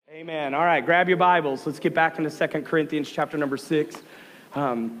Amen. All right, grab your Bibles. Let's get back into 2 Corinthians chapter number 6.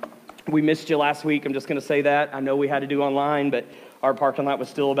 We missed you last week. I'm just going to say that. I know we had to do online, but our parking lot was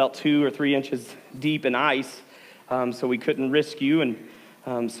still about 2 or 3 inches deep in ice, so we couldn't risk you.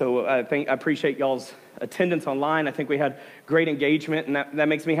 And so I appreciate y'all's attendance online. I think we had great engagement, and that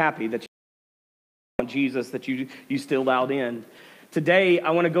makes me happy that on Jesus, that you still dialed in. Today, I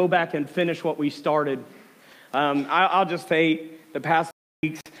want to go back and finish what we started. I'll just say the past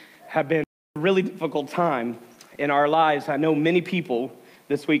weeks have been a really difficult time in our lives. I know many people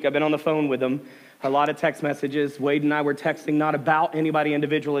this week. I've been on the phone with them, a lot of text messages. Wade and I were texting not about anybody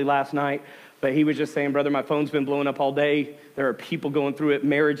individually last night, but he was just saying, brother, my phone's been blowing up all day. There are people going through it.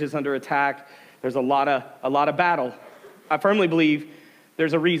 Marriage is under attack. There's a lot of battle. I firmly believe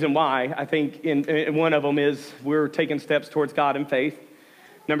there's a reason why. I think in one of them is we're taking steps towards God in faith.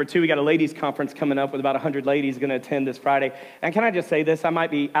 Number 2, we got a ladies' conference coming up with about 100 ladies going to attend this Friday. And can I just say this? I might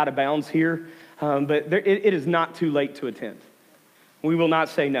be out of bounds here, but it is not too late to attend. We will not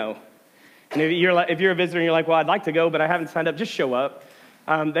say no. And if you're a visitor and you're like, well, I'd like to go, but I haven't signed up, just show up.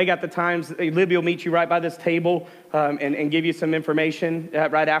 They got the times. Libby will meet you right by this table and give you some information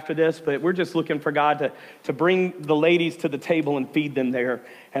right after this. But we're just looking for God to bring the ladies to the table and feed them there.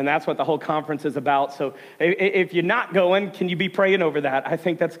 And that's what the whole conference is about. So if you're not going, can you be praying over that? I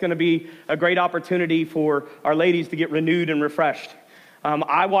think that's going to be a great opportunity for our ladies to get renewed and refreshed.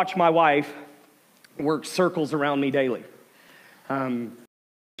 I watch my wife work circles around me daily.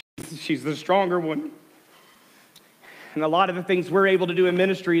 She's the stronger one. And a lot of the things we're able to do in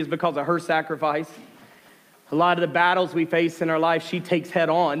ministry is because of her sacrifice. A lot of the battles we face in our life, she takes head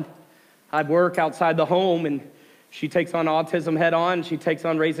on. I work outside the home, and she takes on autism head on. She takes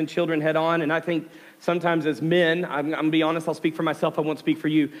on raising children head on. And I think sometimes as men, I'm going to be honest, I'll speak for myself, I won't speak for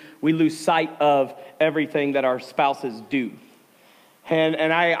you. We lose sight of everything that our spouses do. And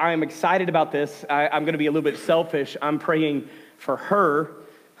I'm excited about this. I'm going to be a little bit selfish. I'm praying for her.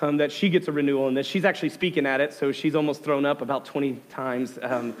 That she gets a renewal and that she's actually speaking at it. So she's almost thrown up about 20 times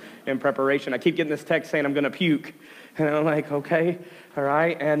in preparation. I keep getting this text saying I'm going to puke. And I'm like, okay, all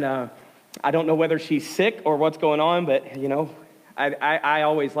right. And I don't know whether she's sick or what's going on, but, you know, I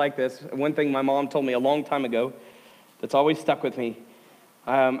always like this. One thing my mom told me a long time ago that's always stuck with me.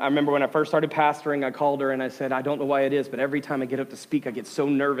 I remember when I first started pastoring, I called her and I said, I don't know why it is, but every time I get up to speak, I get so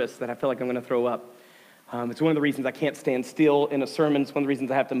nervous that I feel like I'm going to throw up. It's one of the reasons I can't stand still in a sermon. It's one of the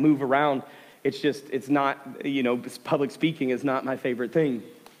reasons I have to move around. It's not, public speaking is not my favorite thing.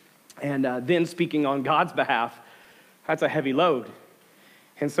 And then speaking on God's behalf, that's a heavy load.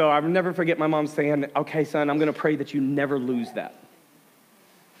 And so I'll never forget my mom saying, okay, son, I'm going to pray that you never lose that.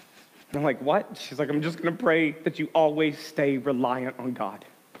 And I'm like, what? She's like, I'm just going to pray that you always stay reliant on God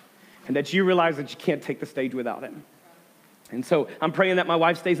and that you realize that you can't take the stage without him. And so I'm praying that my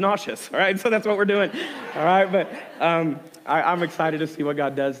wife stays nauseous, all right? So that's what we're doing, all right? But I'm excited to see what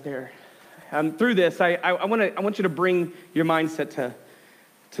God does there. Through this, I want you to bring your mindset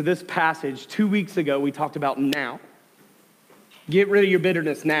to this passage. 2 weeks ago, we talked about now. Get rid of your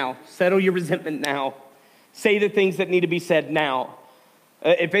bitterness now. Settle your resentment now. Say the things that need to be said now.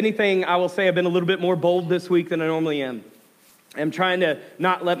 If anything, I will say I've been a little bit more bold this week than I normally am. I'm trying to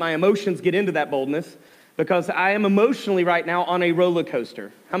not let my emotions get into that boldness, because I am emotionally right now on a roller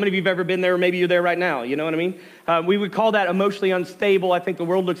coaster. How many of you have ever been there, or maybe you're there right now? You know what I mean? We would call that emotionally unstable. I think the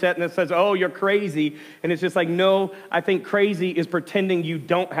world looks at it and it says, oh, you're crazy. And it's just like, no, I think crazy is pretending you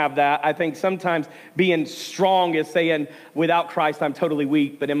don't have that. I think sometimes being strong is saying, without Christ, I'm totally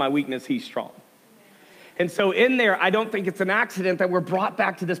weak, but in my weakness, he's strong. And so in there, I don't think it's an accident that we're brought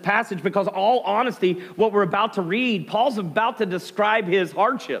back to this passage, because all honesty, what we're about to read, Paul's about to describe his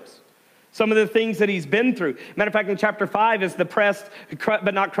hardships. Some of the things that he's been through. Matter of fact, in chapter 5 is the pressed,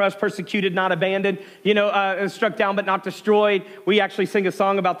 but not crushed, persecuted, not abandoned, struck down, but not destroyed. We actually sing a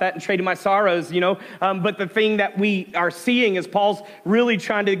song about that in Trading My Sorrows, But the thing that we are seeing is Paul's really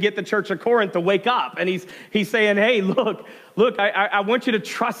trying to get the church of Corinth to wake up. And he's saying, hey, look, I want you to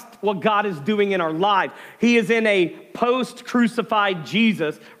trust what God is doing in our lives. He is in a post-crucified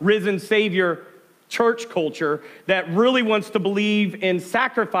Jesus, risen Savior church culture that really wants to believe in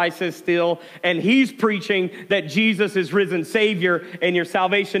sacrifices still, and he's preaching that Jesus is risen Savior, and your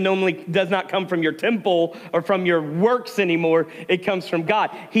salvation normally does not come from your temple or from your works anymore. It comes from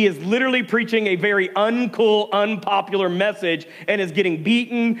God. He is literally preaching a very uncool, unpopular message, and is getting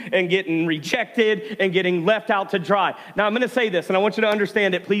beaten and getting rejected and getting left out to dry. Now, I'm going to say this, and I want you to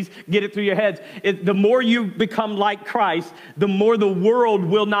understand it. Please get it through your heads. The more you become like Christ, the more the world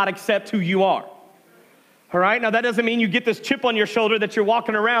will not accept who you are. All right, now that doesn't mean you get this chip on your shoulder that you're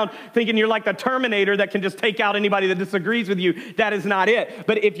walking around thinking you're like the Terminator that can just take out anybody that disagrees with you. That is not it.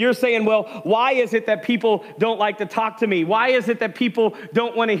 But if you're saying, well, why is it that people don't like to talk to me? Why is it that people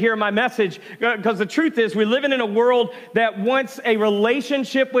don't want to hear my message? Because the truth is, we're living in a world that wants a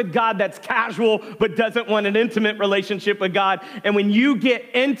relationship with God that's casual, but doesn't want an intimate relationship with God. And when you get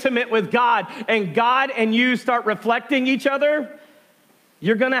intimate with God and you start reflecting each other,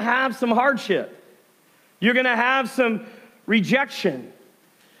 you're going to have some hardship. You're going to have some rejection.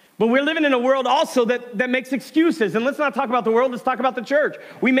 But we're living in a world also that makes excuses. And let's not talk about the world, let's talk about the church.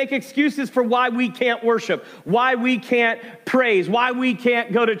 We make excuses for why we can't worship, why we can't praise, why we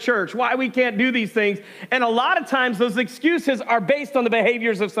can't go to church, why we can't do these things. And a lot of times those excuses are based on the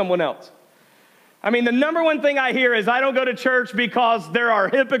behaviors of someone else. I mean, the number one thing I hear is I don't go to church because there are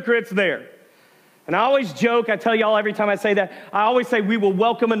hypocrites there. And I always joke, I tell y'all every time I say that, I always say we will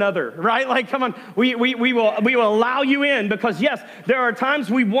welcome another, right? Like, come on, we will allow you in because, yes, there are times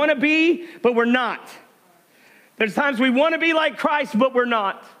we want to be, but we're not. There's times we want to be like Christ, but we're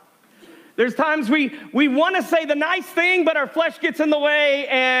not. There's times we want to say the nice thing, but our flesh gets in the way,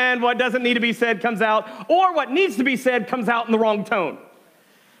 and what doesn't need to be said comes out, or what needs to be said comes out in the wrong tone.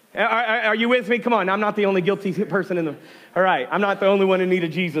 Are you with me? Come on, I'm not the only guilty person in the... All right, I'm not the only one in need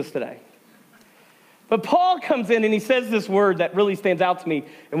of Jesus today. But Paul comes in and he says this word that really stands out to me,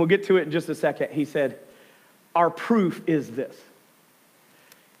 and we'll get to it in just a second. He said, our proof is this.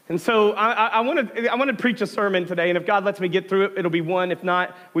 And so I want to preach a sermon today, and if God lets me get through it, it'll be one. If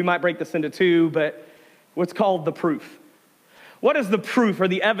not, we might break this into two, but what's called the proof. What is the proof or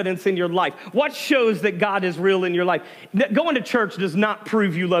the evidence in your life? What shows that God is real in your life? Going to church does not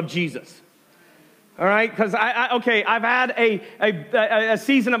prove you love Jesus. All right, because I've had a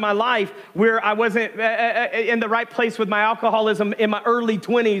season of my life where I wasn't in the right place with my alcoholism in my early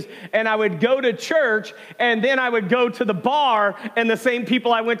 20s, and I would go to church, and then I would go to the bar, and the same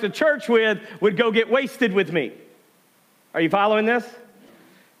people I went to church with would go get wasted with me. Are you following this?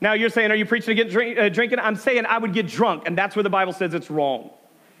 Now you're saying, are you preaching against drinking? I'm saying I would get drunk, and that's where the Bible says it's wrong.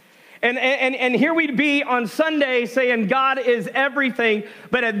 And here we'd be on Sunday saying God is everything,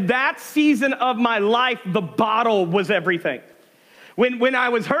 but at that season of my life, the bottle was everything. When I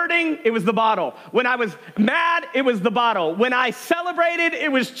was hurting, it was the bottle. When I was mad, it was the bottle. When I celebrated,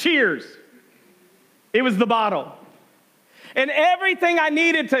 it was cheers. It was the bottle. And everything I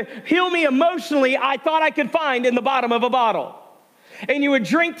needed to heal me emotionally, I thought I could find in the bottom of a bottle. And you would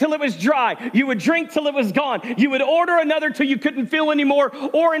drink till it was dry. You would drink till it was gone. You would order another till you couldn't feel anymore,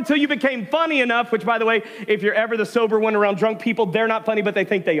 or until you became funny enough, which, by the way, if you're ever the sober one around drunk people, they're not funny, but they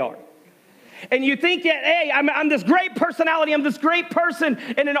think they are. And you think that, hey, I'm this great personality, I'm this great person,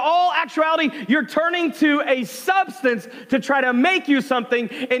 and in all actuality, you're turning to a substance to try to make you something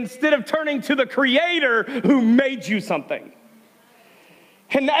instead of turning to the Creator who made you something.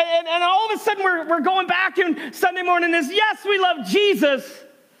 And all of a sudden, we're going back, and Sunday morning is, yes, we love Jesus.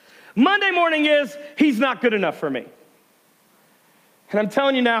 Monday morning is, he's not good enough for me. And I'm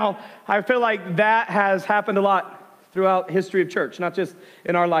telling you now, I feel like that has happened a lot throughout history of church, not just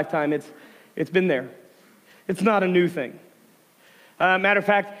in our lifetime. It's been there. It's not a new thing. Matter of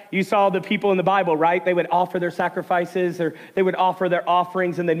fact, you saw the people in the Bible, right? They would offer their sacrifices, or they would offer their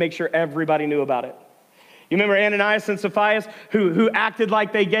offerings, and they'd make sure everybody knew about it. You remember Ananias and Sapphira who acted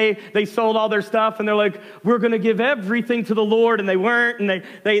like they sold all their stuff, and they're like, we're going to give everything to the Lord, and they weren't, and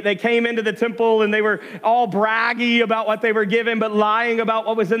they came into the temple, and they were all braggy about what they were given, but lying about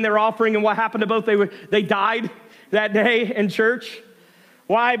what was in their offering. And what happened to both? They died that day in church.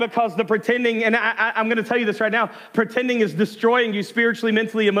 Why? Because the pretending, and I'm going to tell you this right now, pretending is destroying you spiritually,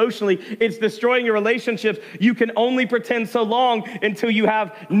 mentally, emotionally. It's destroying your relationships. You can only pretend so long until you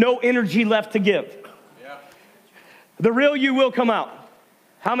have no energy left to give. The real you will come out.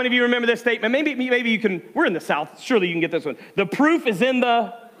 How many of you remember this statement? Maybe you can, we're in the South, surely you can get this one. The proof is in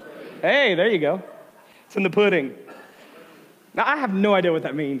the, hey, there you go. It's in the pudding. Now, I have no idea what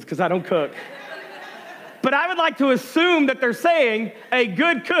that means because I don't cook. But I would like to assume that they're saying a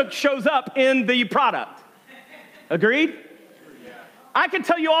good cook shows up in the product. Agreed? I can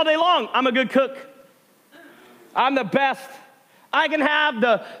tell you all day long, I'm a good cook. I'm the best. I can have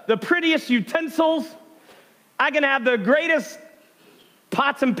the prettiest utensils. I can have the greatest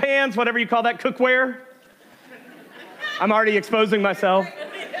pots and pans, whatever you call that, cookware. I'm already exposing myself.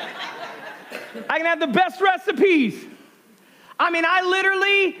 I can have the best recipes. I mean, I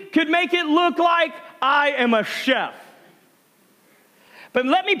literally could make it look like I am a chef. But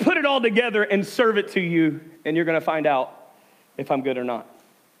let me put it all together and serve it to you, and you're going to find out if I'm good or not.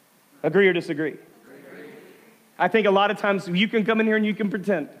 Agree or disagree? I think a lot of times you can come in here and you can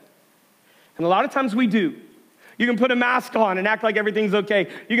pretend. And a lot of times we do. You can put a mask on and act like everything's okay.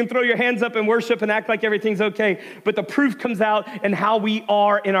 You can throw your hands up and worship and act like everything's okay. But the proof comes out in how we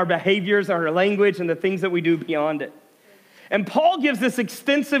are in our behaviors, our language, and the things that we do beyond it. And Paul gives this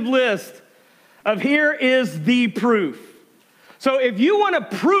extensive list of here is the proof. So if you want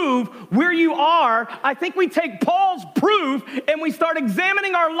to prove where you are, I think we take Paul's proof and we start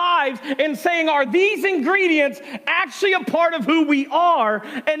examining our lives and saying, are these ingredients actually a part of who we are?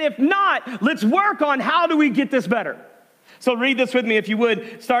 And if not, let's work on how do we get this better. So read this with me if you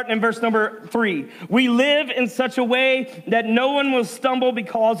would, starting in verse number 3. We live in such a way that no one will stumble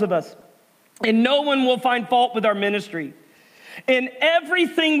because of us, and no one will find fault with our ministry. In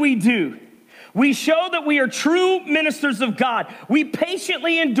everything we do, we show that we are true ministers of God. We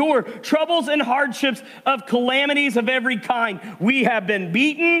patiently endure troubles and hardships of calamities of every kind. We have been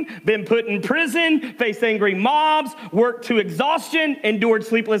beaten, been put in prison, faced angry mobs, worked to exhaustion, endured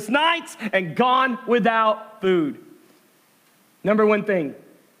sleepless nights, and gone without food. Number one thing,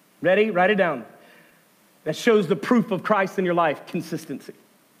 ready? Write it down. That shows the proof of Christ in your life, consistency.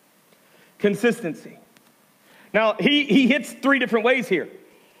 Consistency. Now, he hits 3 different ways here.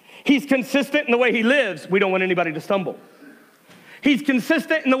 He's consistent in the way he lives. We don't want anybody to stumble. He's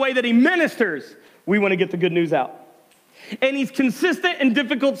consistent in the way that he ministers. We want to get the good news out. And he's consistent in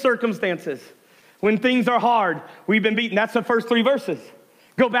difficult circumstances. When things are hard, we've been beaten. That's the first 3 verses.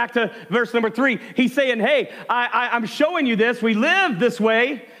 Go back to verse number 3. He's saying, hey, I'm showing you this. We live this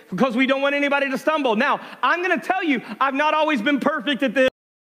way because we don't want anybody to stumble. Now, I'm going to tell you, I've not always been perfect at this.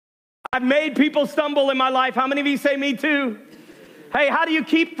 I've made people stumble in my life. How many of you say me too? Hey, how do you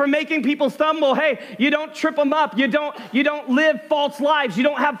keep from making people stumble? Hey, you don't trip them up. You don't live false lives. You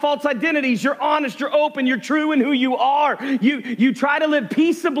don't have false identities. You're honest. You're open. You're true in who you are. You try to live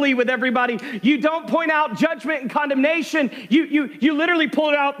peaceably with everybody. You don't point out judgment and condemnation. You literally pull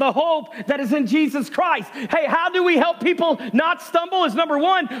out the hope that is in Jesus Christ. Hey, how do we help people not stumble? Is number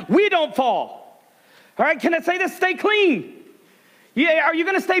 1, we don't fall. All right, can I say this? Stay clean. Yeah, are you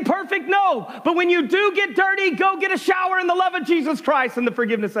going to stay perfect? No. But when you do get dirty, go get a shower in the love of Jesus Christ and the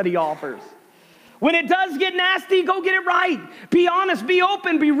forgiveness that he offers. When it does get nasty, go get it right. Be honest, be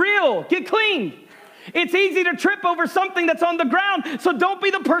open, be real, get clean. It's easy to trip over something that's on the ground, so don't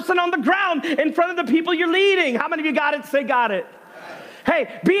be the person on the ground in front of the people you're leading. How many of you got it? Say got it.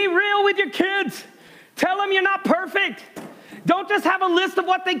 Hey, be real with your kids. Tell them you're not perfect. Don't just have a list of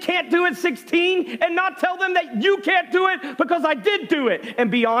what they can't do at 16 and not tell them that you can't do it because I did do it, and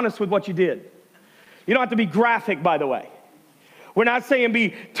be honest with what you did. You don't have to be graphic, by the way. We're not saying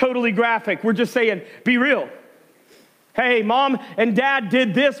be totally graphic. We're just saying be real. Hey, mom and dad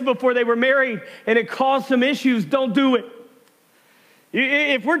did this before they were married and it caused some issues. Don't do it.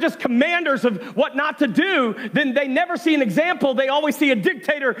 If we're just commanders of what not to do, then they never see an example. They always see a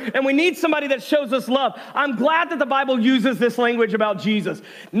dictator, and we need somebody that shows us love. I'm glad that the Bible uses this language about Jesus.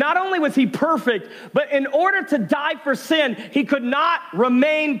 Not only was he perfect, but in order to die for sin, he could not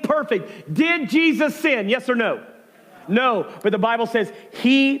remain perfect. Did Jesus sin? Yes or no? No, but the Bible says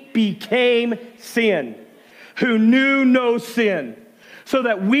he became sin, who knew no sin, so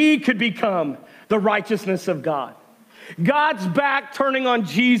that we could become the righteousness of God. God's back turning on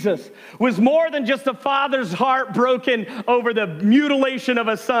Jesus was more than just a father's heart broken over the mutilation of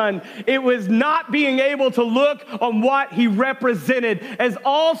a son. It was not being able to look on what he represented as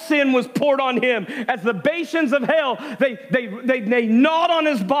all sin was poured on him. As the bastions of hell, they gnawed on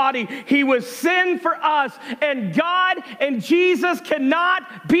his body. He was sin for us, and God and Jesus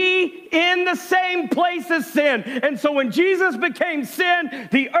cannot be in the same place as sin. And so when Jesus became sin,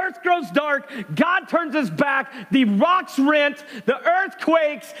 the earth grows dark, God turns his back, the rocks rent, the earth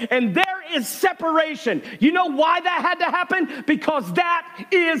quakes, and there is separation. You know why that had to happen? Because that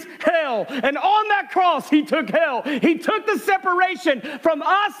is hell. And on that cross, he took hell. He took the separation from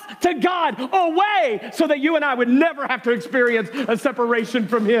us to God away so that you and I would never have to experience a separation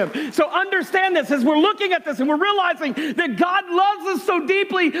from him. So understand this as we're looking at this and we're realizing that God loves us so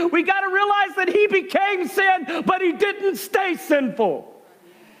deeply, we got to realize that he became sin, but he didn't stay sinful.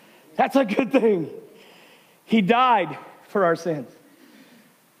 That's a good thing. He died for our sins,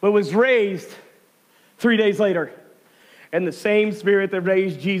 but was raised 3 days later. And the same spirit that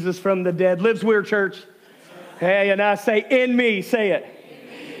raised Jesus from the dead lives where, church? Hey, and I say in me, say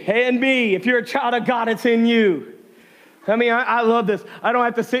it. In me. If you're a child of God, it's in you. I mean, I love this. I don't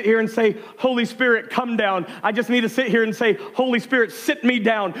have to sit here and say, Holy Spirit, come down. I just need to sit here and say, Holy Spirit, sit me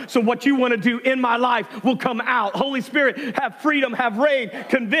down. So what you want to do in my life will come out. Holy Spirit, have freedom, have reign,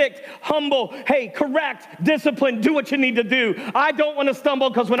 convict, humble, hey, correct, discipline, do what you need to do. I don't want to stumble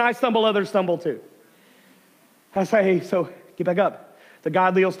because when I stumble, others stumble too. I say, hey, so get back up. The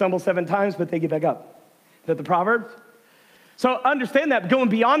godly will stumble 7 times, but they get back up. Is that the Proverbs? So understand that. Going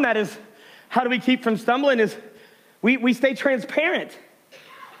beyond that is, how do we keep from stumbling is we stay transparent.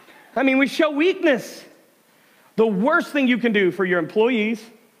 I mean, we show weakness. The worst thing you can do for your employees,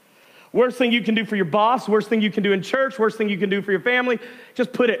 worst thing you can do for your boss, worst thing you can do in church, worst thing you can do for your family,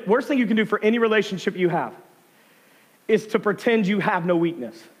 just put it, worst thing you can do for any relationship you have is to pretend you have no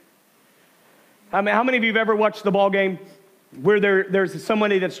weakness. I mean, how many of you have ever watched the ball game where there's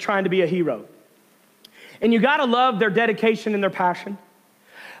somebody that's trying to be a hero? And you gotta love their dedication and their passion.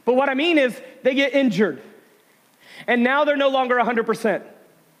 But what I mean is they get injured. And now they're no longer 100%.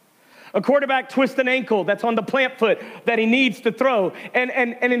 A quarterback twists an ankle that's on the plant foot that he needs to throw. And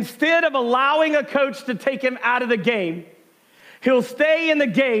instead of allowing a coach to take him out of the game, he'll stay in the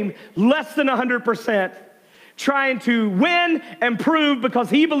game less than 100%, trying to win and prove because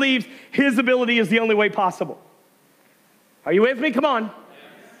he believes his ability is the only way possible. Are you with me? Come on.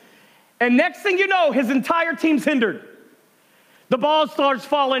 And next thing you know, his entire team's hindered. The ball starts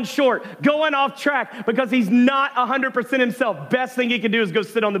falling short, going off track because he's not 100% himself. Best thing he can do is go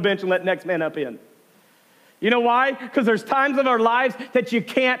sit on the bench and let next man up in. You know why? Because there's times in our lives that you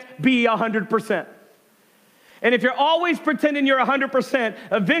can't be 100%. And if you're always pretending you're 100%,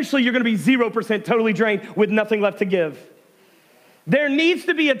 eventually you're going to be 0% totally drained with nothing left to give. There needs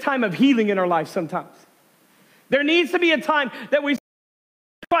to be a time of healing in our life sometimes. There needs to be a time that we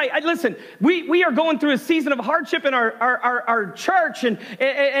right. Listen, we are going through a season of hardship in our church,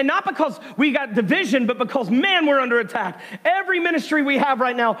 and not because we got division, but because, man, we're under attack. Every ministry we have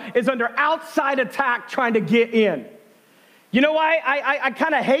right now is under outside attack trying to get in. You know why I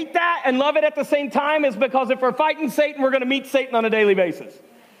kind of hate that and love it at the same time is because if we're fighting Satan, we're going to meet Satan on a daily basis.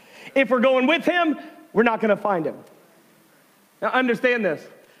 If we're going with him, we're not going to find him. Now, understand this.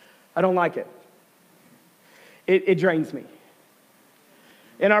 I don't like it. It drains me.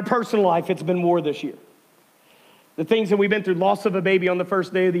 In our personal life, it's been war this year. The things that we've been through, loss of a baby on the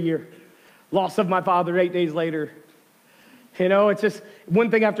first day of the year, loss of my father 8 days later. You know, it's just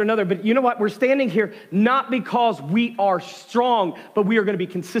one thing after another. But you know what? We're standing here not because we are strong, but we are going to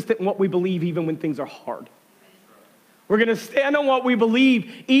be consistent in what we believe even when things are hard. We're going to stand on what we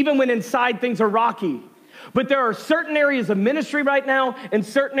believe even when inside things are rocky. But there are certain areas of ministry right now and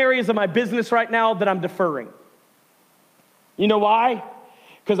certain areas of my business right now that I'm deferring. You know why?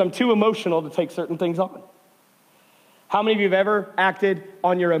 Because I'm too emotional to take certain things on. How many of you have ever acted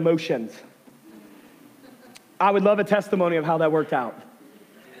on your emotions? I would love a testimony of how that worked out.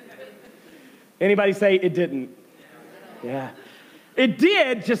 Anybody say it didn't? Yeah. It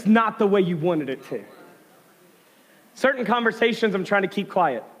did, just not the way you wanted it to. Certain conversations I'm trying to keep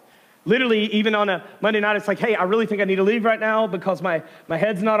quiet. Literally, even on a Monday night, it's like, hey, I really think I need to leave right now because my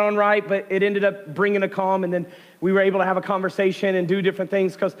head's not on right, but it ended up bringing a calm, and then we were able to have a conversation and do different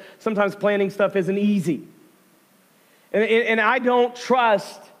things because sometimes planning stuff isn't easy. And I don't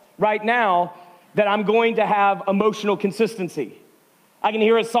trust right now that I'm going to have emotional consistency. I can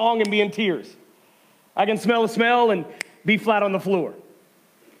hear a song and be in tears. I can smell a smell and be flat on the floor.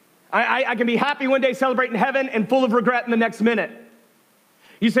 I can be happy one day celebrating heaven and full of regret in the next minute.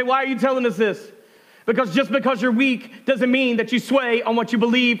 You say, why are you telling us this? Because just because you're weak doesn't mean that you sway on what you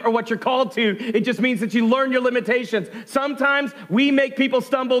believe or what you're called to. It just means that you learn your limitations. Sometimes we make people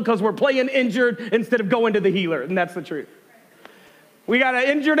stumble because we're playing injured instead of going to the healer, and that's the truth. We got an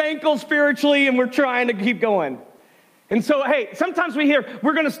injured ankle spiritually, and we're trying to keep going. And so, hey, sometimes we hear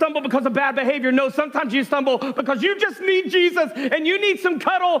we're going to stumble because of bad behavior. No, sometimes you stumble because you just need Jesus, and you need some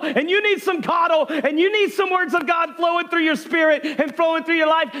cuddle, and you need some coddle, and you need some words of God flowing through your spirit and flowing through your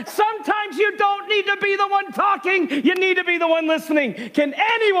life. Sometimes you don't need to be the one talking. You need to be the one listening. Can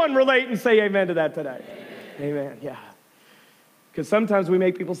anyone relate and say amen to that today? Amen, yeah. Because sometimes we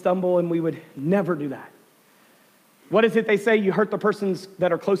make people stumble, and we would never do that. What is it they say? You hurt the persons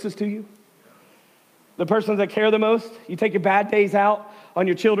that are closest to you. The persons that care the most. You take your bad days out on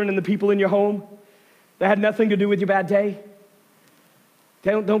your children and the people in your home that had nothing to do with your bad day.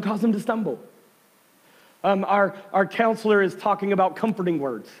 Don't cause them to stumble. Our counselor is talking about comforting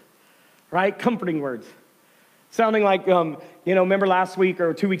words, right? Comforting words. Sounding like, remember last week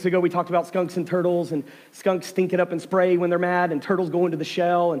or 2 weeks ago, we talked about skunks and turtles, and skunks stink it up and spray when they're mad, and turtles go into the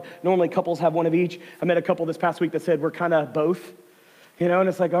shell, and normally couples have one of each. I met a couple this past week that said we're kind of both. And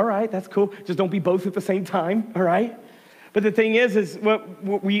it's like, all right, that's cool. Just don't be both at the same time, all right? But the thing is what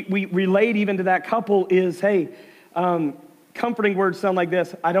we relate even to that couple is, hey, comforting words sound like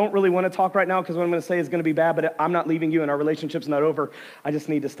this. I don't really want to talk right now because what I'm going to say is going to be bad, but I'm not leaving you and our relationship's not over. I just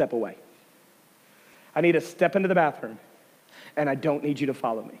need to step away. I need to step into the bathroom, and I don't need you to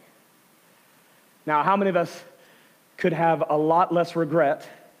follow me. Now, how many of us could have a lot less regret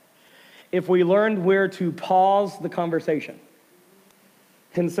if we learned where to pause the conversation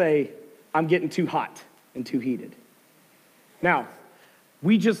and say, I'm getting too hot and too heated. Now,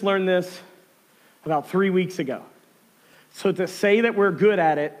 we just learned this about 3 weeks ago. So to say that we're good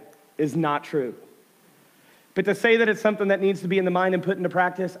at it is not true. But to say that it's something that needs to be in the mind and put into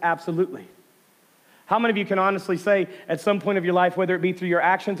practice, absolutely. How many of you can honestly say at some point of your life, whether it be through your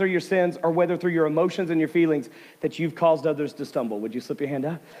actions or your sins, or whether through your emotions and your feelings, that you've caused others to stumble? Would you slip your hand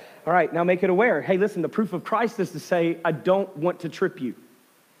up? All right, now make it aware. Hey, listen, the proof of Christ is to say, I don't want to trip you.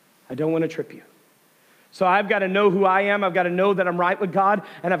 I don't want to trip you. So I've got to know who I am. I've got to know that I'm right with God,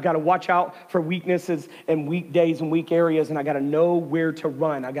 and I've got to watch out for weaknesses and weak days and weak areas, and I got to know where to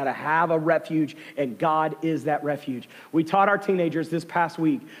run. I got to have a refuge, and God is that refuge. We taught our teenagers this past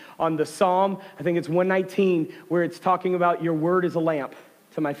week on the Psalm, I think it's 119, where it's talking about your word is a lamp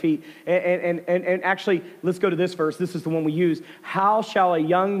to my feet. And actually, let's go to this verse. This is the one we use. How shall a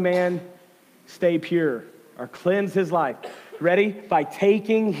young man stay pure or cleanse his life? Ready? By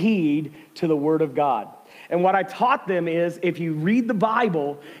taking heed to the word of God. And what I taught them is, if you read the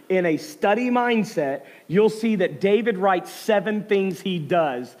Bible in a study mindset, you'll see that David writes 7 things he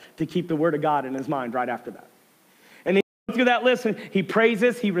does to keep the word of God in his mind right after that. And he goes through that list, and he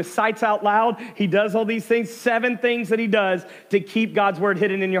praises, he recites out loud, he does all these things, 7 things that he does to keep God's word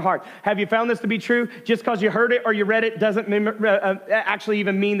hidden in your heart. Have you found this to be true? Just because you heard it or you read it doesn't actually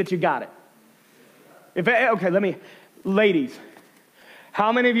even mean that you got it. Ladies,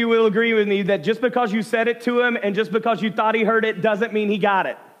 how many of you will agree with me that just because you said it to him and just because you thought he heard it doesn't mean he got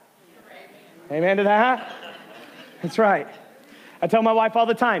it? Amen to that? That's right. I tell my wife all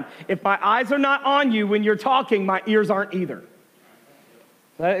the time, if my eyes are not on you when you're talking, my ears aren't either.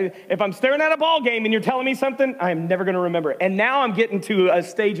 If I'm staring at a ball game and you're telling me something, I am never going to remember it. And now I'm getting to a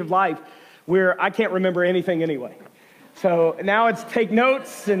stage of life where I can't remember anything anyway. So now it's take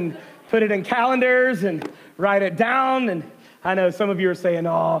notes and put it in calendars and write it down. And I know some of you are saying,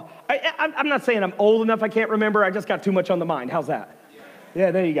 oh, I'm not saying I'm old enough I can't remember. I just got too much on the mind. How's that? Yeah,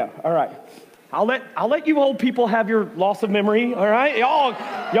 there you go. All right. I'll let you old people have your loss of memory, all right?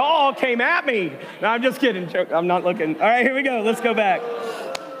 Y'all came at me. No, I'm just kidding. I'm not looking. All right, here we go. Let's go back.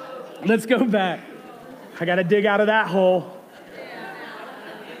 I got to dig out of that hole.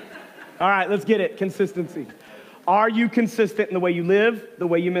 All right, let's get it. Consistency. Are you consistent in the way you live, the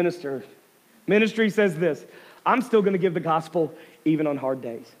way you minister? Ministry says this: I'm still going to give the gospel even on hard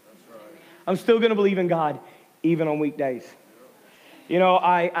days. I'm still going to believe in God even on weekdays. You know,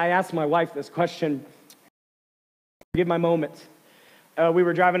 I asked my wife this question. Give my moments. We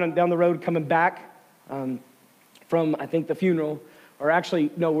were driving down the road coming back from, I think, the funeral. Or actually,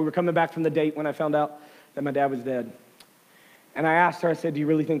 no, we were coming back from the date when I found out that my dad was dead. And I asked her, I said, do you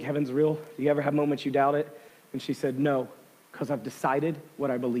really think heaven's real? Do you ever have moments you doubt it? And she said, no, because I've decided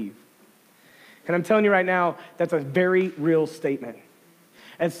what I believe. And I'm telling you right now, that's a very real statement.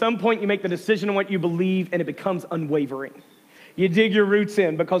 At some point, you make the decision on what you believe, and it becomes unwavering. You dig your roots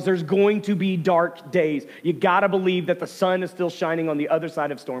in because there's going to be dark days. You got to believe that the sun is still shining on the other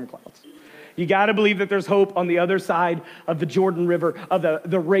side of storm clouds. You got to believe that there's hope on the other side of the Jordan River, of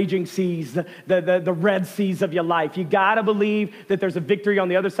the raging seas, the Red Seas of your life. You got to believe that there's a victory on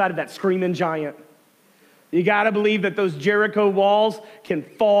the other side of that screaming giant. You got to believe that those Jericho walls can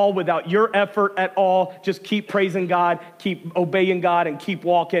fall without your effort at all. Just keep praising God, keep obeying God, and keep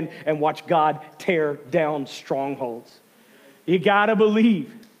walking and watch God tear down strongholds. You got to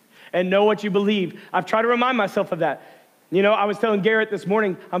believe and know what you believe. I've tried to remind myself of that. You know, I was telling Garrett this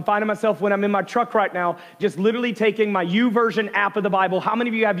morning, I'm finding myself when I'm in my truck right now, just literally taking my YouVersion app of the Bible. How many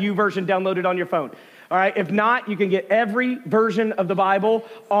of you have YouVersion downloaded on your phone? All right, if not, you can get every version of the Bible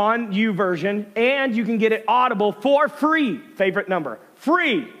on YouVersion, and you can get it Audible for free. Favorite number,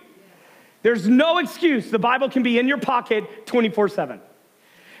 free. There's no excuse. The Bible can be in your pocket 24/7.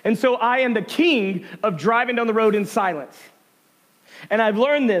 And so I am the king of driving down the road in silence. And I've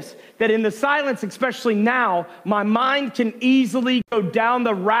learned this, that in the silence, especially now, my mind can easily go down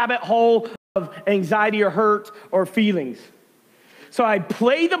the rabbit hole of anxiety or hurt or feelings. So I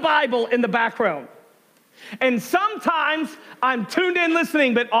play the Bible in the background. And sometimes I'm tuned in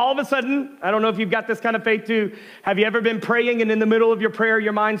listening, but all of a sudden, I don't know if you've got this kind of faith too. Have you ever been praying and in the middle of your prayer,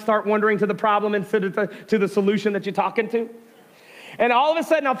 your mind start wandering to the problem instead of to the solution that you're talking to? And all of a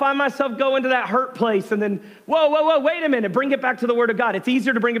sudden, I'll find myself going to that hurt place and then, whoa, wait a minute, bring it back to the Word of God. It's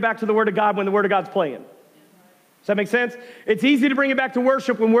easier to bring it back to the Word of God when the Word of God's playing. Does that make sense? It's easy to bring it back to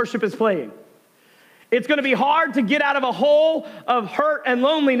worship when worship is playing. It's going to be hard to get out of a hole of hurt and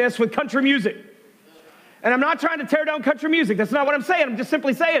loneliness with country music. And I'm not trying to tear down country music. That's not what I'm saying. I'm just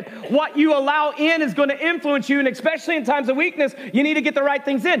simply saying what you allow in is going to influence you, and especially in times of weakness, you need to get the right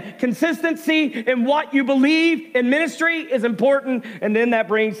things in. Consistency in what you believe in ministry is important, and then that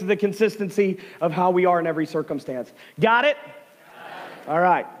brings to the consistency of how we are in every circumstance. Got it? All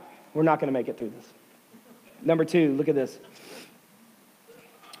right. We're not going to make it through this. Number 2, look at this.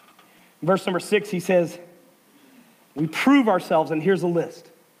 Verse number 6, he says, we prove ourselves, and here's a list.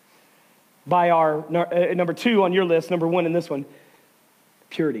 By our, number 2 on your list, number 1 in this one,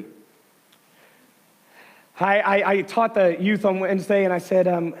 purity. I taught the youth on Wednesday, and I said,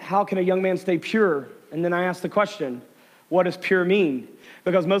 how can a young man stay pure? And then I asked the question, what does pure mean?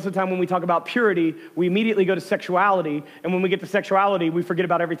 Because most of the time when we talk about purity, we immediately go to sexuality, and when we get to sexuality, we forget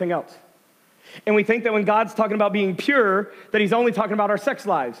about everything else. And we think that when God's talking about being pure, that he's only talking about our sex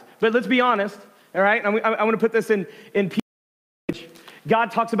lives. But let's be honest, all right? I want to put this in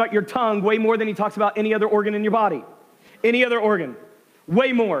God talks about your tongue way more than he talks about any other organ in your body. Any other organ.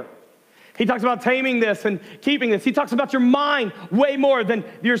 Way more. He talks about taming this and keeping this. He talks about your mind way more than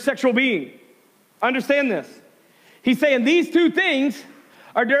your sexual being. Understand this. He's saying these 2 things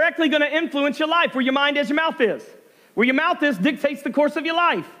are directly going to influence your life. Where your mind is, your mouth is. Where your mouth is dictates the course of your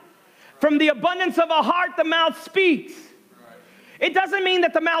life. From the abundance of a heart, the mouth speaks. It doesn't mean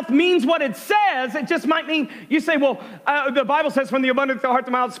that the mouth means what it says. It just might mean, you say, well, the Bible says from the abundance of the heart,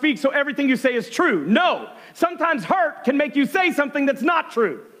 the mouth speaks, so everything you say is true. No. Sometimes hurt can make you say something that's not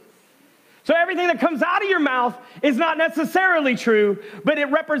true. So everything that comes out of your mouth is not necessarily true, but it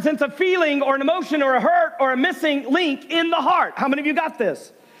represents a feeling or an emotion or a hurt or a missing link in the heart. How many of you got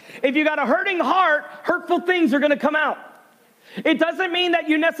this? If you got a hurting heart, hurtful things are going to come out. It doesn't mean that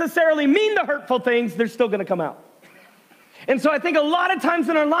you necessarily mean the hurtful things, they're still going to come out. And so I think a lot of times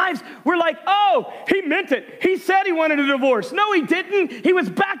in our lives, we're like, oh, he meant it. He said he wanted a divorce. No, he didn't. He was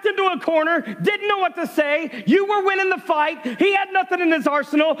backed into a corner, didn't know what to say. You were winning the fight. He had nothing in his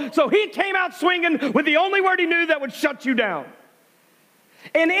arsenal, so he came out swinging with the only word he knew that would shut you down.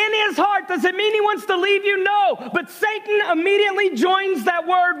 And in his heart, does it mean he wants to leave you? No. But Satan immediately joins that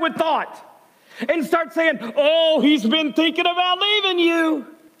word with thought and starts saying, oh, he's been thinking about leaving you.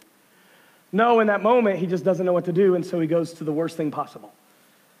 No, in that moment, he just doesn't know what to do, and so he goes to the worst thing possible.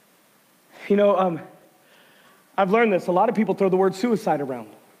 You know, I've learned this. A lot of people throw the word suicide around.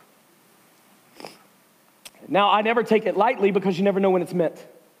 Now, I never take it lightly because you never know when it's meant.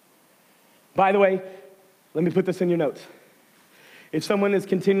 By the way, let me put this in your notes. If someone is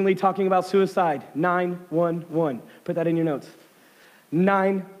continually talking about suicide, 911. Put that in your notes.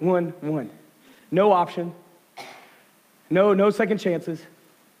 911. No option. No second chances.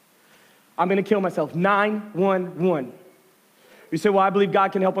 I'm going to kill myself. 911. You say, well, I believe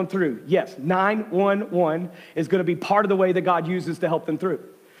God can help them through. Yes, 911 is going to be part of the way that God uses to help them through.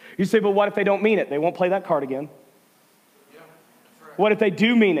 You say, but what if they don't mean it? They won't play that card again. Yeah, that's right. What if they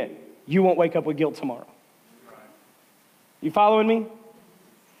do mean it? You won't wake up with guilt tomorrow. Right. You following me?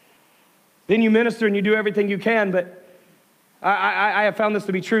 Then you minister and you do everything you can, but I have found this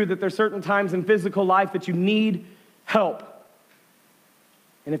to be true, that there's certain times in physical life that you need help.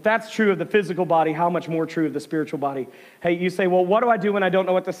 And if that's true of the physical body, how much more true of the spiritual body? Hey, you say, well, what do I do when I don't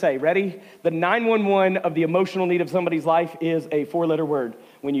know what to say? Ready? The 911 of the emotional need of somebody's life is a 4-letter word.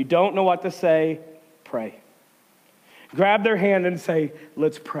 When you don't know what to say, pray. Grab their hand and say,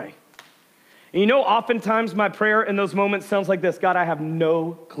 let's pray. And you know, oftentimes my prayer in those moments sounds like this. God, I have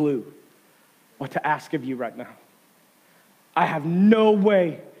no clue what to ask of you right now. I have no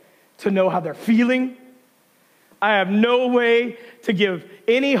way to know how they're feeling. I have no way to give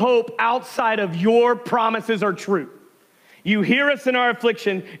any hope outside of your promises are true. You hear us in our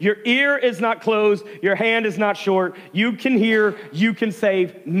affliction. Your ear is not closed. Your hand is not short. You can hear. You can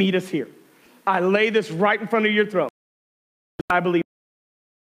save. Meet us here. I lay this right in front of your throne. I believe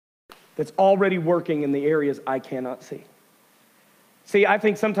that's already working in the areas I cannot see. See, I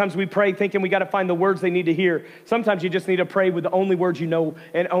think sometimes we pray thinking we got to find the words they need to hear. Sometimes you just need to pray with the only words you know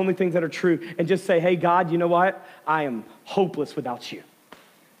and only things that are true, and just say, hey, God, you know what? I am hopeless without you,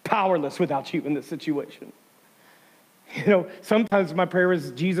 powerless without you in this situation. You know, sometimes my prayer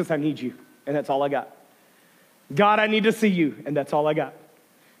is, Jesus, I need you, and that's all I got. God, I need to see you, and that's all I got.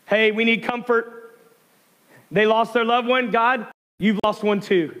 Hey, we need comfort. They lost their loved one. God, you've lost one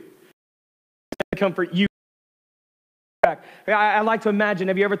too. Comfort you. I like to imagine,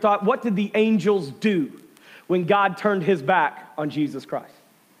 have you ever thought, what did the angels do when God turned his back on Jesus Christ?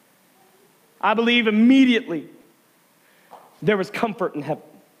 I believe immediately there was comfort in heaven.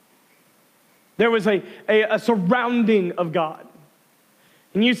 There was a surrounding of God.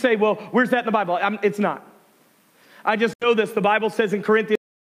 And you say, well, where's that in the Bible? It's not. I just know this. The Bible says in Corinthians,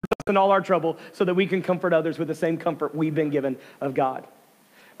 in all our trouble so that we can comfort others with the same comfort we've been given of God.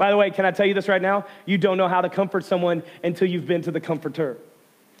 By the way, can I tell you this right now? You don't know how to comfort someone until you've been to the comforter.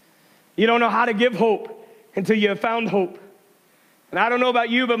 You don't know how to give hope until you have found hope. And I don't know about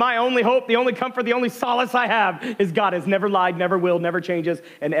you, but my only hope, the only comfort, the only solace I have is God has never lied, never will, never changes,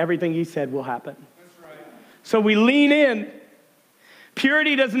 and everything he said will happen. That's right. So we lean in.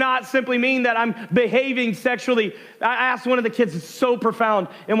 Purity does not simply mean that I'm behaving sexually. I asked one of the kids, it's so profound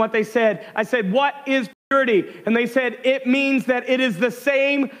in what they said. I said, what is purity? And they said, it means that it is the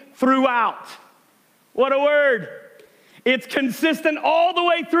same throughout. What a word. It's consistent all the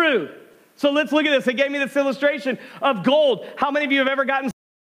way through. So let's look at this. They gave me this illustration of gold. How many of you have ever gotten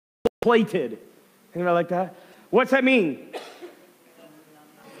plated? Anybody like that? What's that mean?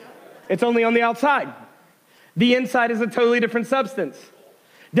 It's only on the outside. The inside is a totally different substance.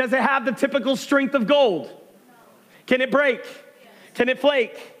 Does it have the typical strength of gold? Can it break? Can it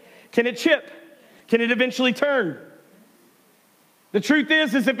flake? Can it chip? Can it eventually turn? The truth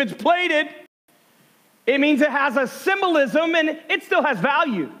is if it's plated, it means it has a symbolism and it still has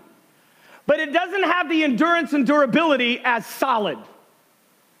value. But it doesn't have the endurance and durability as solid.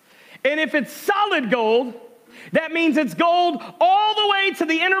 And if it's solid gold, that means it's gold all the way to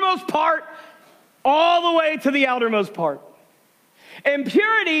the innermost part, all the way to the outermost part. And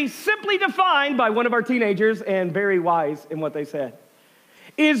purity, simply defined by one of our teenagers, and very wise in what they said,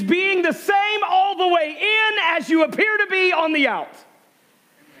 is being the same all the way in as you appear to be on the out.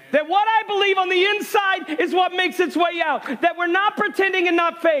 That what I believe on the inside is what makes its way out. That we're not pretending and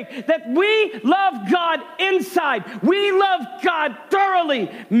not fake. That we love God inside. We love God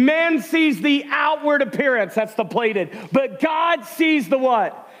thoroughly. Man sees the outward appearance, that's the plated. But God sees the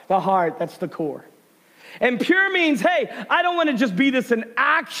what? The heart, that's the core. And pure means, hey, I don't want to just be this in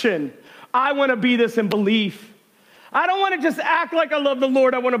action. I want to be this in belief. I don't want to just act like I love the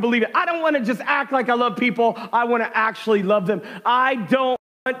Lord. I want to believe it. I don't want to just act like I love people. I want to actually love them. I don't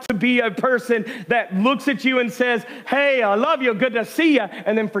want to be a person that looks at you and says, hey, I love you, good to see you,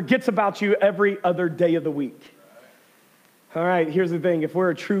 and then forgets about you every other day of the week. All right, here's the thing. If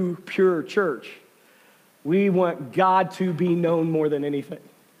we're a true, pure church, we want God to be known more than anything.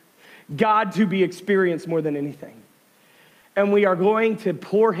 God to be experienced more than anything. And we are going to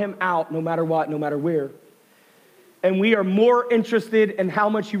pour him out no matter what, no matter where. And we are more interested in how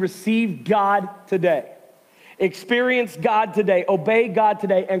much you receive God today, experience God today, obey God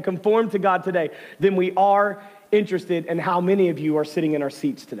today, and conform to God today than we are interested in how many of you are sitting in our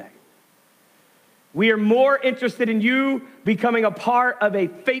seats today. We are more interested in you becoming a part of a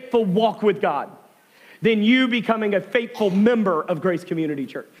faithful walk with God than you becoming a faithful member of Grace Community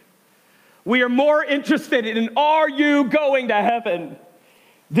Church. We are more interested in, are you going to heaven,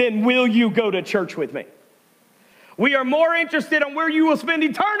 than will you go to church with me? We are more interested in where you will spend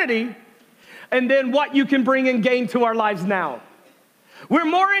eternity and then what you can bring and gain to our lives now. We're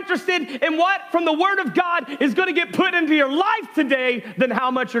more interested in what from the Word of God is going to get put into your life today than how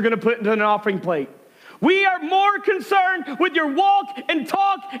much you're going to put into an offering plate. We are more concerned with your walk and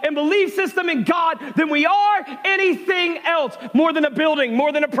talk and belief system in God than we are anything else. More than a building,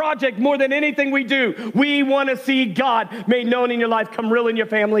 more than a project, more than anything we do. We want to see God made known in your life, come real in your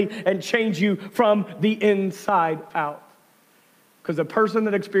family, and change you from the inside out. Because a person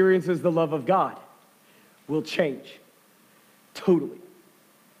that experiences the love of God will change totally.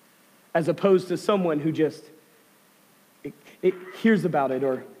 As opposed to someone who just hears about it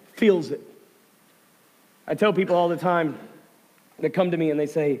or feels it. I tell people all the time that come to me and they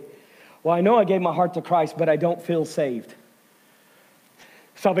say, well, I know I gave my heart to Christ, but I don't feel saved.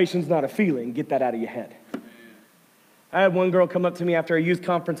 Salvation's not a feeling. Get that out of your head. I had one girl come up to me after a youth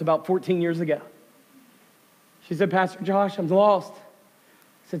conference about 14 years ago. She said, Pastor Josh, I'm lost.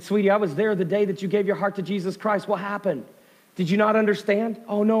 I said, sweetie, I was there the day that you gave your heart to Jesus Christ. What happened? Did you not understand?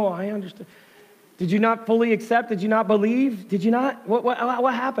 Oh, no, I understood. Did you not fully accept? Did you not believe? Did you not?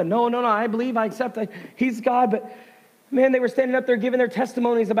 What happened? No, I believe, I accept. He's God. But man, they were standing up there giving their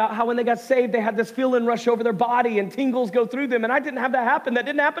testimonies about how when they got saved, they had this feeling rush over their body and tingles go through them. And I didn't have that happen. That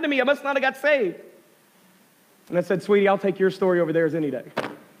didn't happen to me. I must not have got saved. And I said, sweetie, I'll take your story over theirs any day.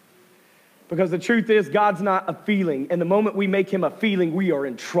 Because the truth is, God's not a feeling. And the moment we make him a feeling, we are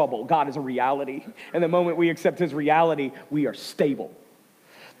in trouble. God is a reality. And the moment we accept his reality, we are stable.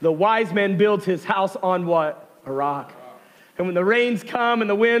 The wise man builds his house on what? A rock. And when the rains come and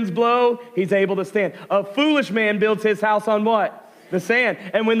the winds blow, he's able to stand. A foolish man builds his house on what? The sand.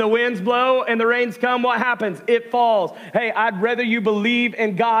 And when the winds blow and the rains come, what happens? It falls. Hey, I'd rather you believe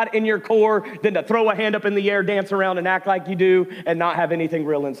in God in your core than to throw a hand up in the air, dance around, and act like you do and not have anything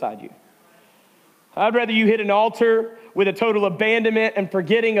real inside you. I'd rather you hit an altar with a total abandonment and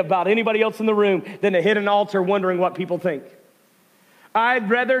forgetting about anybody else in the room than to hit an altar wondering what people think. I'd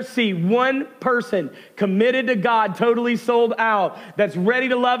rather see one person committed to God, totally sold out, that's ready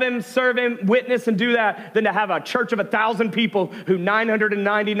to love him, serve him, witness, and do that, than to have a church of 1,000 people who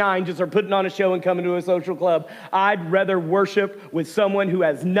 999 just are putting on a show and coming to a social club. I'd rather worship with someone who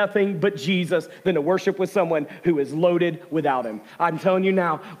has nothing but Jesus than to worship with someone who is loaded without him. I'm telling you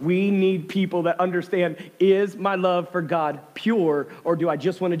now, we need people that understand, is my love for God pure, or do I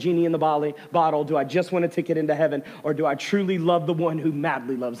just want a genie in the bottle? Do I just want a ticket into heaven, or do I truly love the one who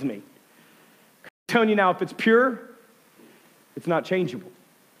madly loves me? I'm telling you now, if it's pure, it's not changeable.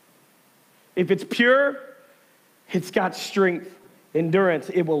 If it's pure, it's got strength, endurance.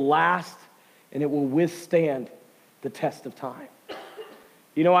 It will last, and it will withstand the test of time.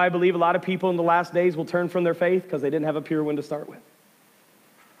 You know, I believe a lot of people in the last days will turn from their faith because they didn't have a pure one to start with.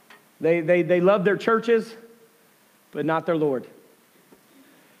 They love their churches, but not their Lord.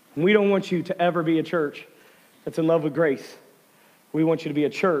 And we don't want you to ever be a church that's in love with grace. We want you to be a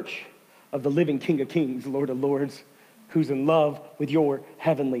church of the living King of Kings, Lord of Lords, who's in love with your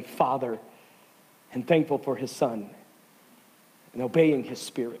heavenly Father and thankful for his Son and obeying his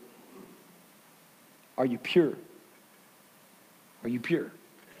Spirit. Are you pure? Are you pure?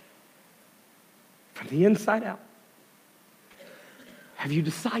 From the inside out. Have you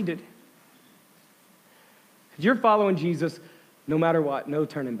decided? If you're following Jesus, no matter what, no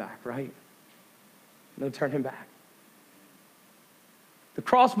turning back, right? No turning back. The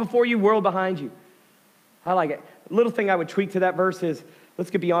cross before you, world behind you. I like it. A little thing I would tweak to that verse is,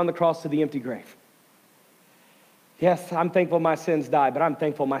 let's get beyond the cross to the empty grave. Yes, I'm thankful my sins died, but I'm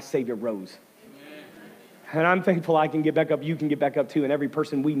thankful my Savior rose. Amen. And I'm thankful I can get back up, you can get back up too, and every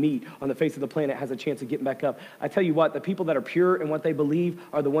person we meet on the face of the planet has a chance of getting back up. I tell you what, the people that are pure in what they believe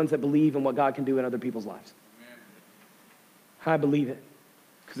are the ones that believe in what God can do in other people's lives. Amen. I believe it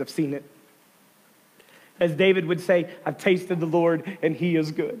because I've seen it. As David would say, I've tasted the Lord and he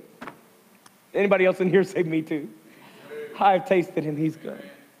is good. Anybody else in here say me too? I've tasted him, he's good.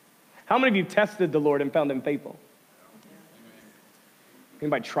 How many of you tested the Lord and found him faithful?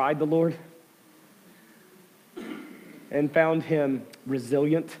 Anybody tried the Lord and found him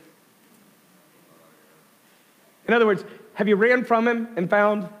resilient? In other words, have you ran from him and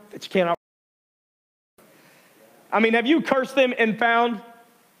found that you cannot? I mean, have you cursed him and found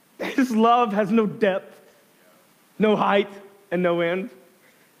his love has no depth, no height, and no end?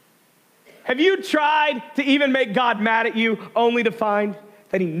 Have you tried to even make God mad at you only to find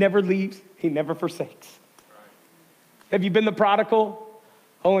that he never leaves, he never forsakes? Have you been the prodigal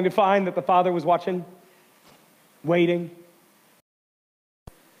only to find that the Father was watching, waiting,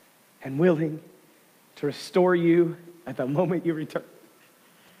 and willing to restore you at the moment you return?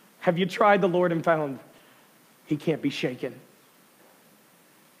 Have you tried the Lord and found he can't be shaken?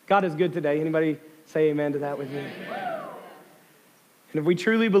 God is good today. Anybody say amen to that with me? And if we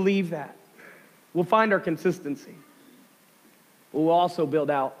truly believe that, we'll find our consistency. We'll also build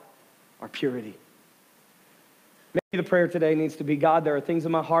out our purity. Maybe the prayer today needs to be, God, there are things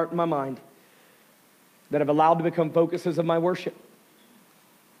in my heart and my mind that I've allowed to become focuses of my worship.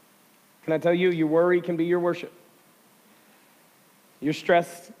 Can I tell you, your worry can be your worship. Your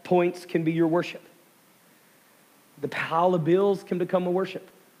stress points can be your worship. The pile of bills can become a worship.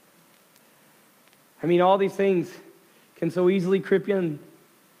 I mean, all these things can so easily creep in.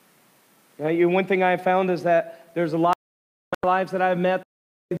 One thing I have found is that there's a lot of lives that I've met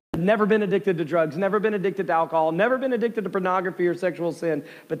that have never been addicted to drugs, never been addicted to alcohol, never been addicted to pornography or sexual sin,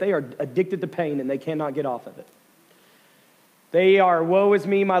 but they are addicted to pain and they cannot get off of it. They are, woe is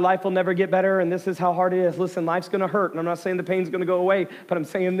me, my life will never get better, and this is how hard it is. Listen, life's going to hurt, and I'm not saying the pain's going to go away, but I'm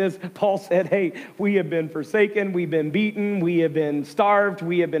saying this. Paul said, hey, we have been forsaken, we've been beaten, we have been starved,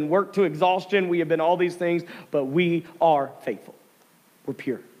 we have been worked to exhaustion, we have been all these things, but we are faithful. We're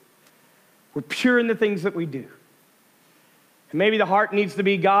pure. We're pure in the things that we do. And maybe the heart needs to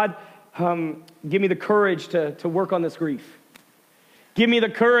be, God, give me the courage to work on this grief. Give me the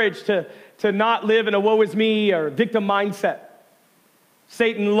courage to not live in a woe is me or victim mindset.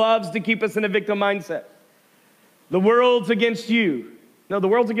 Satan loves to keep us in a victim mindset. The world's against you. No, the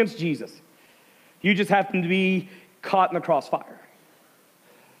world's against Jesus. You just happen to be caught in the crossfire.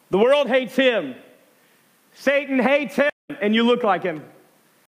 The world hates him. Satan hates him, and you look like him.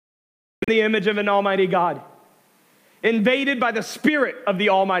 In the image of an almighty God. Invaded by the Spirit of the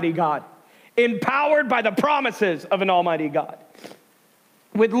almighty God. Empowered by the promises of an almighty God.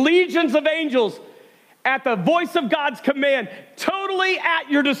 With legions of angels at the voice of God's command, totally at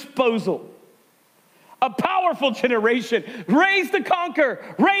your disposal. a powerful generation, raised to conquer,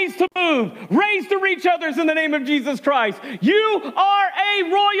 raised to move, raised to reach others in the name of Jesus Christ. You are a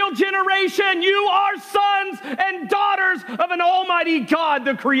royal generation. You are sons and daughters of an almighty God,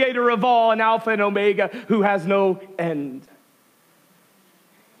 the creator of all, and Alpha and Omega, who has no end.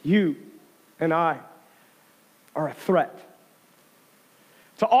 You and I are a threat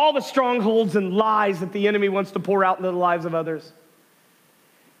to all the strongholds and lies that the enemy wants to pour out into the lives of others.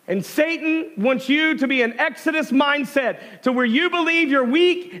 And Satan wants you to be an Exodus mindset to where you believe you're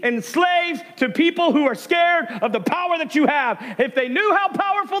weak and slaves to people who are scared of the power that you have. If they knew how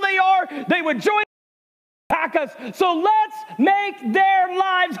powerful they are, they would join us. So let's make their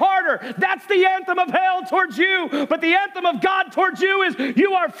lives harder. That's the anthem of hell towards you. But the anthem of God towards you is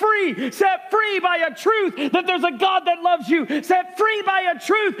you are free, set free by a truth that there's a God that loves you, set free by a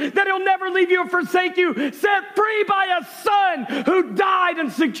truth that he'll never leave you or forsake you, set free by a son who died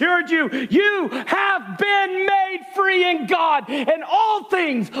and secured you. You have been made free in God, and all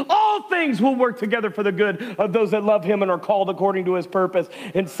things will work together for the good of those that love him and are called according to his purpose.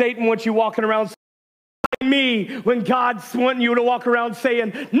 And Satan wants you walking around me when God's wanting you to walk around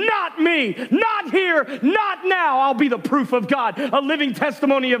saying, not me, not here, not now. I'll be the proof of God, a living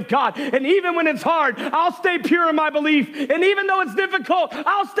testimony of God. And even when it's hard, I'll stay pure in my belief. And even though it's difficult,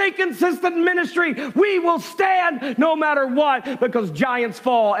 I'll stay consistent in ministry. We will stand no matter what, because giants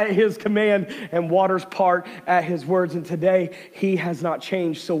fall at his command and waters part at his words. And today, he has not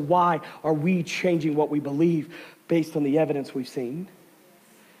changed. So why are we changing what we believe based on the evidence we've seen?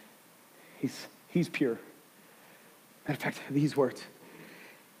 He's pure. Matter of fact, these words,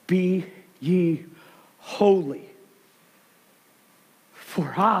 be ye holy,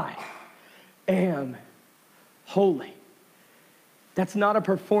 for I am holy. That's not a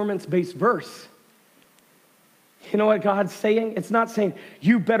performance-based verse. You know what God's saying? It's not saying,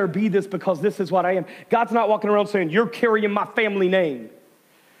 you better be this because this is what I am. God's not walking around saying, you're carrying my family name.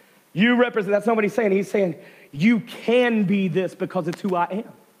 You represent, that's not what he's saying. He's saying, you can be this because it's who I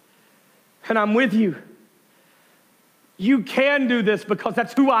am. And I'm with you. You can do this because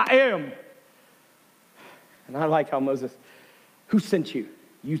that's who I am. And I like how Moses, who sent you?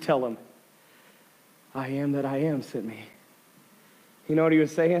 You tell him, I am that I am sent me. You know what he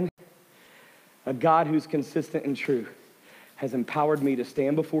was saying? A God who's consistent and true has empowered me to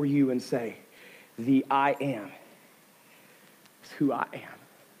stand before you and say, the I am is who I am.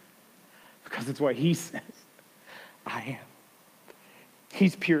 Because it's what he says. I am.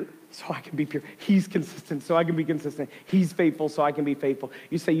 He's pure, so I can be pure. He's consistent, so I can be consistent. He's faithful, so I can be faithful.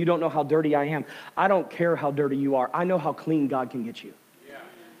 You say, you don't know how dirty I am. I don't care how dirty you are. I know how clean God can get you. Yeah.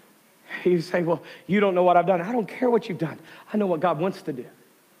 You say, well, you don't know what I've done. I don't care what you've done. I know what God wants to do.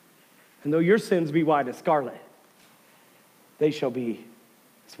 And though your sins be white as scarlet, they shall be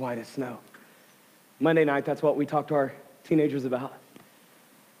as white as snow. Monday night, that's what we talk to our teenagers about.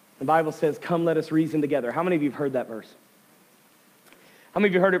 The Bible says, come, let us reason together. How many of you have heard that verse? How many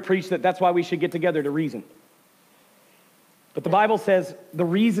of you heard it preached that that's why we should get together to reason? But the Bible says the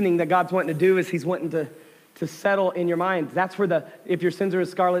reasoning that God's wanting to do is he's wanting to settle in your mind. That's where if your sins are as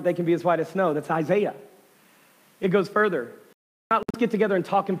scarlet, they can be as white as snow. That's Isaiah. It goes further. Let's get together and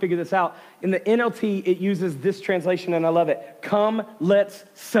talk and figure this out. In the NLT, it uses this translation, and I love it. Come, let's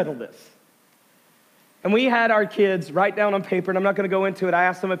settle this. And we had our kids write down on paper, and I'm not going to go into it. I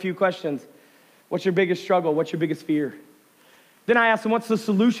asked them a few questions. What's your biggest struggle? What's your biggest fear? Then I asked them, what's the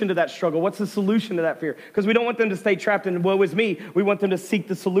solution to that struggle? What's the solution to that fear? Because we don't want them to stay trapped in woe is me. We want them to seek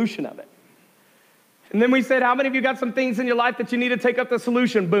the solution of it. And then we said, how many of you got some things in your life that you need to take up the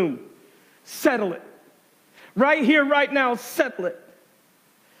solution? Boom. Settle it. Right here, right now, settle it.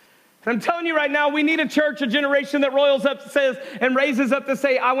 And I'm telling you right now, we need a church, a generation that roils up, says, and raises up to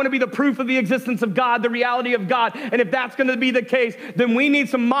say, I want to be the proof of the existence of God, the reality of God. And if that's going to be the case, then we need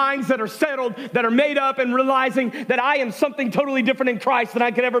some minds that are settled, that are made up, and realizing that I am something totally different in Christ than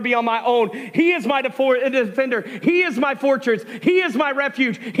I could ever be on my own. He is my defender. He is my fortress. He is my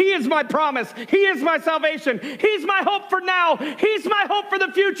refuge. He is my promise. He is my salvation. He's my hope for now. He's my hope for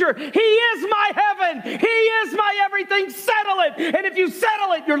the future. He is my heaven. He is my everything. Settle it. And if you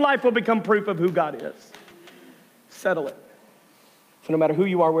settle it, your life will become proof of who God is. Settle it. So no matter who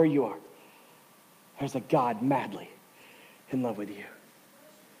you are, where you are, there's a God madly in love with you.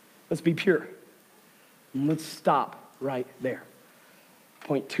 Let's be pure. And let's stop right there.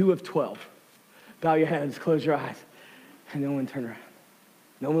 Point 2 of 12. Bow your heads, close your eyes, and no one turn around.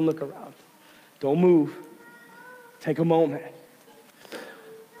 No one look around. Don't move. Take a moment.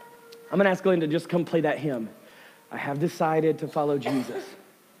 I'm going to ask Glenn to just come play that hymn. I have decided to follow Jesus.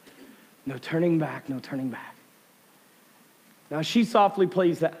 No turning back, no turning back. Now she softly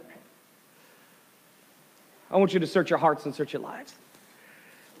plays that. I want you to search your hearts and search your lives.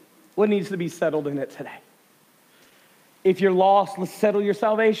 What needs to be settled in it today? If you're lost, let's settle your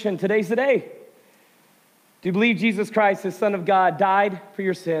salvation. Today's the day. Do you believe Jesus Christ, the Son of God, died for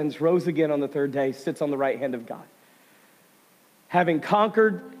your sins, rose again on the third day, sits on the right hand of God? Having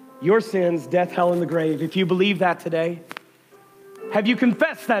conquered your sins, death, hell, and the grave. If you believe that today, have you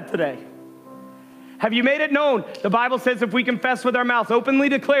confessed that today? Have you made it known? The Bible says if we confess with our mouth, openly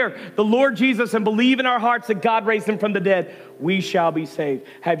declare the Lord Jesus and believe in our hearts that God raised him from the dead, we shall be saved.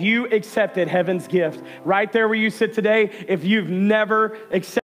 Have you accepted heaven's gift? Right there where you sit today, if you've never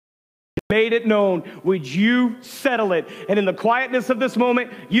accepted, made it known, would you settle it? And in the quietness of this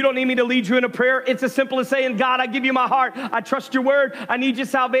moment, you don't need me to lead you in a prayer. It's as simple as saying, God, I give you my heart. I trust your word. I need your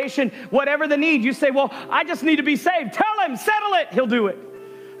salvation. Whatever the need, you say, well, I just need to be saved. Tell him, settle it. He'll do it.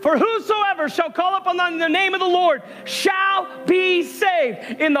 For whosoever shall call upon the name of the Lord shall be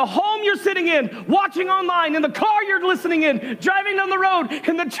saved. In the home you're sitting in, watching online, in the car you're listening in, driving down the road,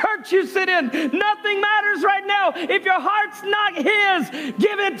 in the church you sit in, nothing matters right now. If your heart's not his,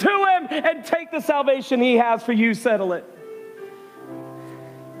 give it to him and take the salvation he has for you. Settle it.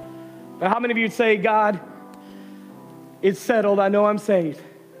 Now, how many of you say, God, it's settled. I know I'm saved.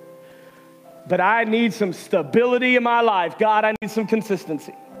 But I need some stability in my life. God, I need some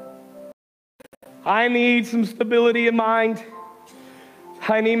consistency. I need some stability in mind.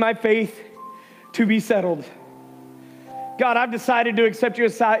 I need my faith to be settled. God, I've decided to accept you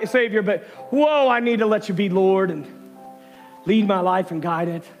as Savior, but whoa, I need to let you be Lord and lead my life and guide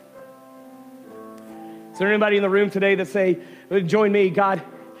it. Is there anybody in the room today that say, join me, God,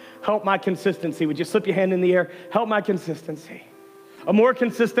 help my consistency? Would you slip your hand in the air? Help my consistency. A more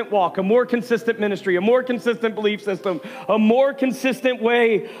consistent walk, a more consistent ministry, a more consistent belief system, a more consistent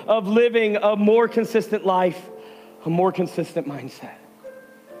way of living, a more consistent life, a more consistent mindset.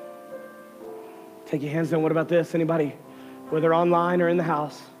 Take your hands down. What about this? Anybody, whether online or in the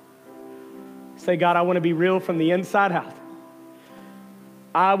house, say, God, I want to be real from the inside out.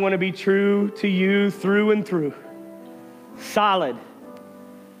 I want to be true to you through and through. Solid.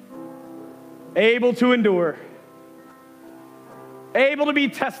 Able to endure. Able to be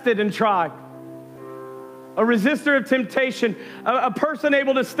tested and tried. A resistor of temptation. A person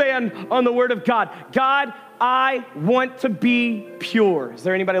able to stand on the word of God. God, I want to be pure. Is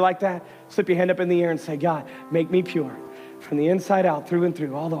there anybody like that? Slip your hand up in the air and say, God, make me pure. From the inside out, through and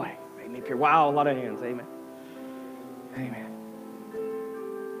through, all the way. Make me pure. Wow, a lot of hands. Amen. Amen.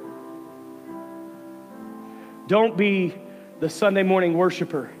 Don't be the Sunday morning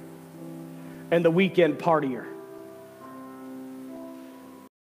worshiper and the weekend partier.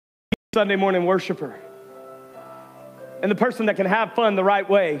 Sunday morning worshiper and the person that can have fun the right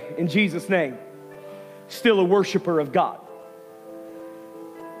way in Jesus' name, still a worshiper of God.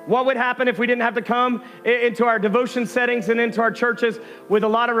 What would happen if we didn't have to come into our devotion settings and into our churches with a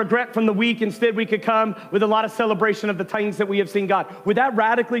lot of regret from the week? Instead, we could come with a lot of celebration of the things that we have seen God. Would that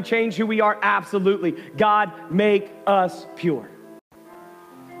radically change who we are? Absolutely. God, make us pure.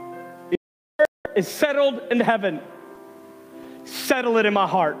 It's settled in heaven. Settle it in my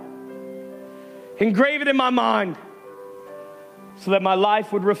heart. Engrave it in my mind so that my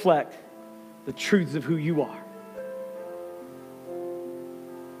life would reflect the truths of who you are.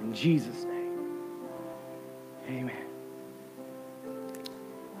 In Jesus' name, amen.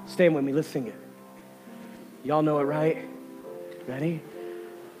 Stand with me. Let's sing it. Y'all know it, right? Ready?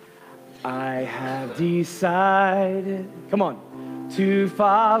 I have decided, come on, to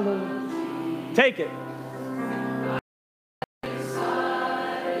follow. Take it.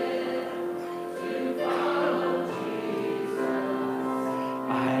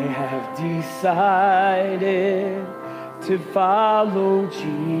 Decided to follow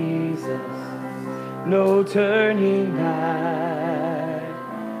Jesus, no turning back,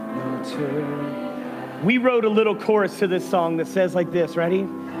 no turning. We wrote a little chorus to this song that says like this, ready?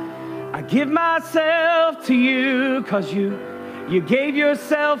 I give myself to you 'cause you gave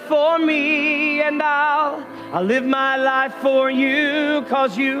yourself for me, and I'll live my life for you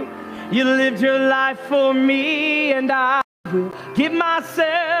 'cause you lived your life for me, and I will give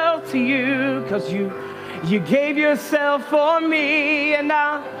myself to you 'cause you gave yourself for me, and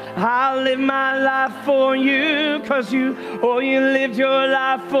I'll live my life for you 'cause you lived your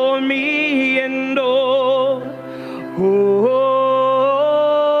life for me, and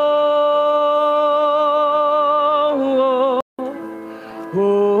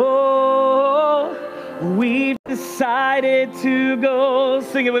we've decided to go.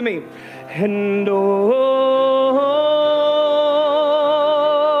 Sing it with me. And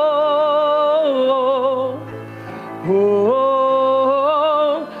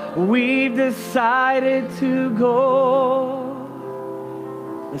we've decided to go.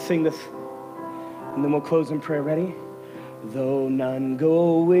 Let's sing this, and then we'll close in prayer. Ready? Though none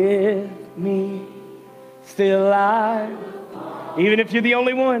go with me, still I, even if you're the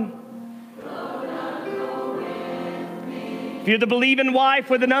only one, if you're the believing wife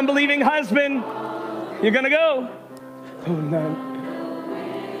with an unbelieving husband, you're gonna go. Oh, none.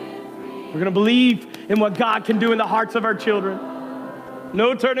 We're gonna believe in what God can do in the hearts of our children.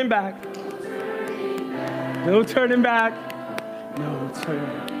 No turning back. No turning back. No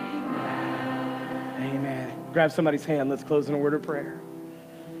turning back. Amen. Grab somebody's hand. Let's close in a word of prayer.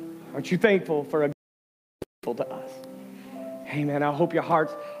 Aren't you thankful for a God to us? Amen. I hope your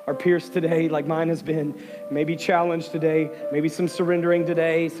hearts are pierced today like mine has been. Maybe challenged today. Maybe some surrendering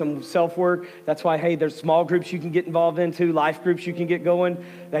today, some self-work. That's why, hey, there's small groups you can get involved into, life groups you can get going.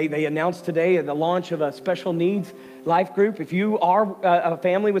 They announced today the launch of a special needs life group. If you are a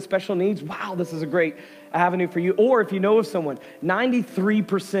family with special needs, wow, this is a great avenue for you. Or if you know of someone,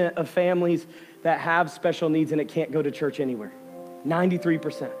 93% of families that have special needs and it can't go to church anywhere.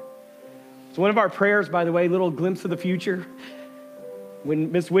 93%. So one of our prayers, by the way, little glimpse of the future,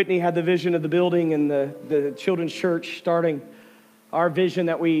 when Miss Whitney had the vision of the building and the children's church starting, our vision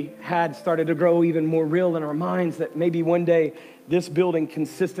that we had started to grow even more real in our minds, that maybe one day this building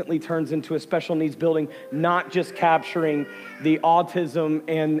consistently turns into a special needs building, not just capturing the autism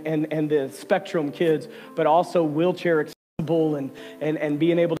and the spectrum kids, but also wheelchair accessible and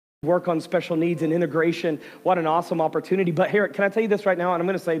being able to work on special needs and integration. What an awesome opportunity. But here, can I tell you this right now? And I'm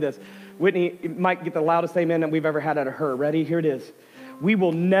going to say this. Whitney might get the loudest amen that we've ever had out of her. Ready? Here it is. We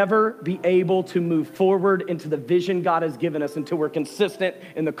will never be able to move forward into the vision God has given us until we're consistent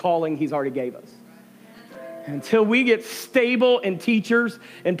in the calling He's already gave us. Until we get stable in teachers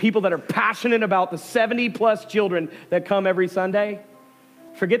and people that are passionate about the 70+ children that come every Sunday,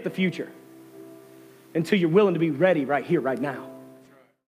 forget the future until you're willing to be ready right here, right now.